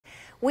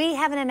we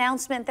have an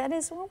announcement that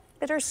is, well,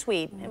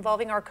 bittersweet,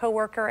 involving our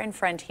coworker and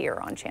friend here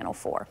on Channel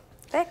 4.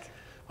 Vic?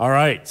 All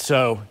right,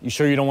 so you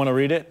sure you don't want to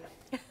read it?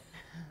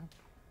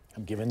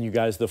 I'm giving you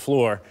guys the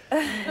floor. All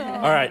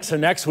right, so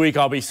next week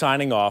I'll be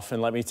signing off,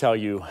 and let me tell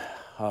you,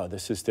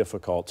 this is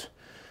difficult.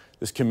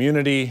 This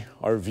community,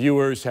 our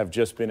viewers have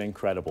just been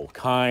incredible.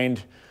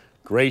 Kind,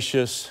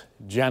 gracious,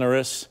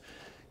 generous.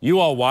 You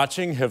all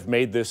watching have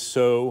made this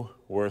so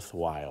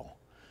worthwhile.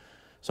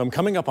 So I'm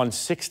coming up on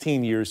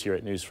 16 years here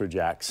at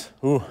News4JAX.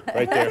 Ooh,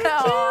 right there.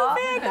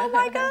 Oh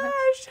my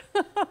gosh.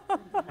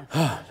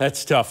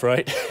 That's tough,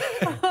 right?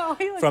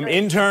 From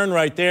intern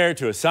right there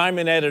to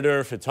assignment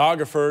editor,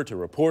 photographer to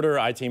reporter,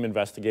 I-team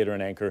investigator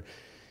and anchor.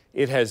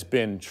 It has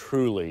been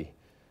truly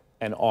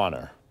an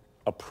honor,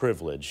 a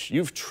privilege.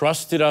 You've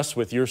trusted us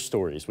with your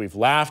stories. We've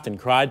laughed and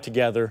cried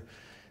together,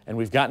 and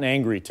we've gotten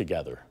angry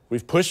together.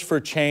 We've pushed for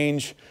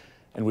change,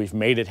 and we've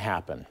made it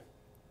happen.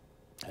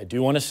 I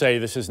do want to say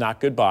this is not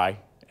goodbye,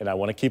 and I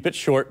want to keep it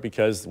short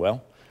because,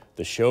 well,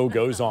 the show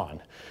goes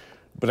on.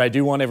 But I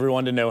do want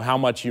everyone to know how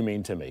much you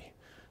mean to me.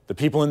 The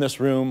people in this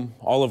room,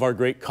 all of our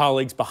great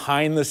colleagues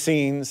behind the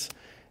scenes,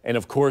 and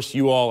of course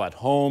you all at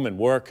home and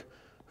work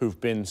who've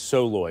been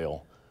so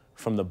loyal.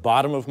 From the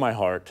bottom of my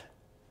heart,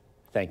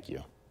 thank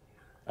you.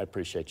 I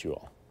appreciate you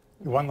all.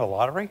 You won the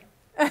lottery?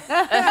 Ben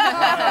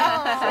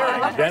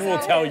will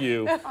tell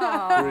you,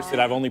 Bruce, that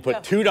I've only put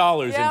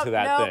 $2 into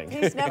that thing.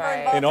 He's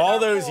never in all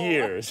those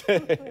years.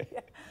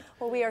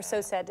 Well, we are so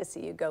sad to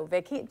see you go,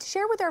 Vic.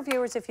 Share with our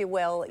viewers, if you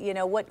will,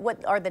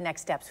 what are the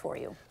next steps for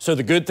you? So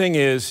the good thing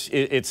is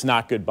it's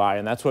not goodbye,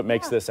 and that's what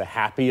makes this a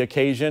happy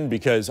occasion,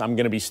 because I'm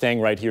going to be staying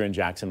right here in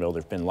Jacksonville.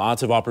 There's been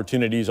lots of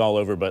opportunities all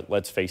over, but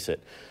let's face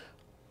it,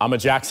 I'm a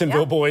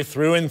Jacksonville boy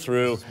through and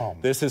through.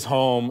 This is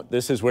home.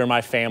 This is where my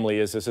family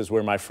is. This is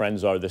where my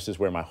friends are. This is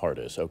where my heart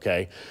is,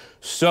 okay?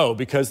 So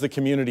because the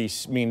community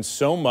means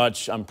so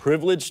much, I'm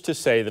privileged to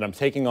say that I'm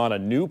taking on a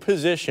new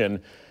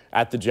position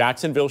at the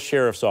Jacksonville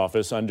Sheriff's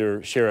Office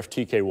under Sheriff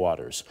T.K.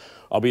 Waters.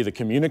 I'll be the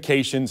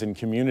Communications and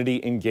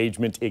Community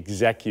Engagement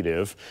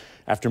Executive.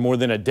 After more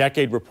than a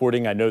decade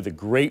reporting, I know the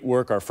great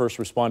work our first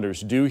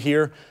responders do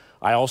here.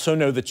 I also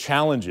know the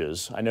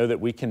challenges. I know that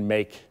we can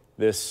make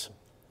this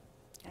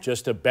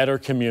just a better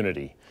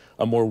community,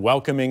 a more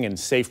welcoming and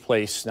safe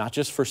place, not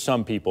just for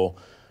some people,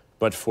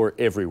 but for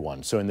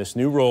everyone. So in this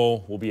new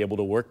role, we'll be able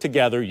to work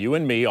together, you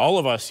and me, all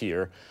of us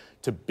here,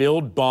 to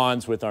build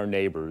bonds with our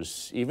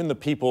neighbors, even the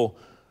people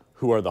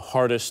who are the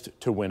hardest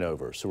to win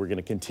over. So we're going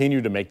to continue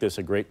to make this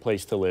a great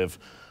place to live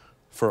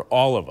for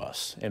all of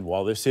us. And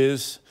while this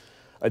is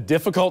a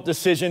difficult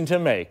decision to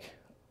make,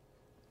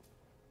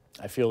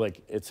 I feel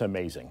like it's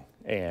amazing.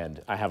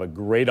 And I have a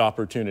great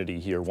opportunity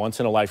here, once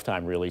in a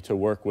lifetime really, to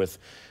work with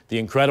the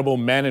incredible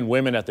men and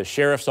women at the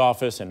Sheriff's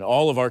Office and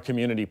all of our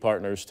community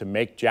partners to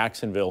make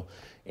Jacksonville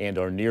and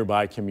our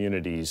nearby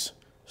communities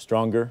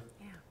stronger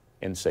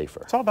and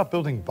safer. It's all about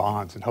building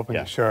bonds and helping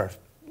the sheriff,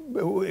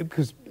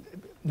 because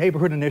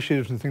neighborhood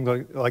initiatives and things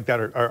like that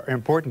are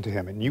important to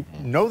him, and you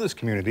know this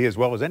community as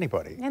well as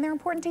anybody. And they're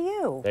important to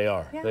you. They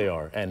are, they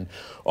are. And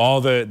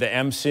all the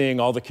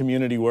emceeing, all the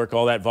community work,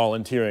 all that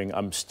volunteering,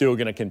 I'm still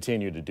going to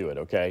continue to do it,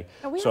 okay?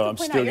 So I'm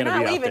still going to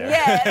be out there. We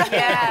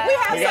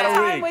have some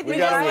time with you. We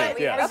got a week,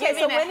 yeah. Okay,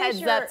 so when is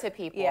your, to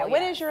people. Yeah,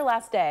 when is your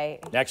last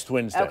day? Next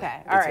Wednesday.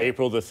 Okay, all right. It's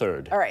April the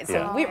 3rd. All right,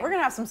 so we're going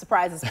to have some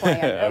surprises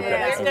planned.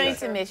 Okay. We're going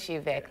to miss you,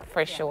 Vic,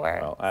 for sure.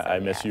 Well, I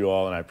miss you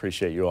all, and I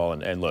appreciate you all.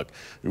 And look,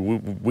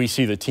 we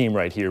see the team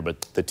right here, but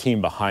the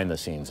team behind the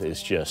scenes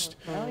is just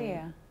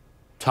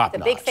top notch. The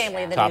big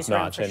family in the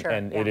newsroom, for sure.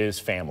 And it is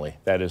family.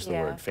 That is the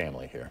word,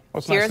 family here.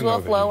 Well, Tears will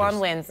flow on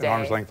Wednesday,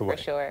 for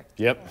sure.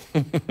 Yep.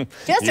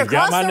 Just You've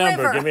got my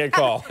number. Give me a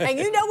call. And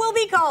you know we'll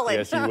be calling.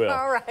 Yes, you will.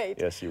 All right.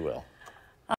 Yes, you will.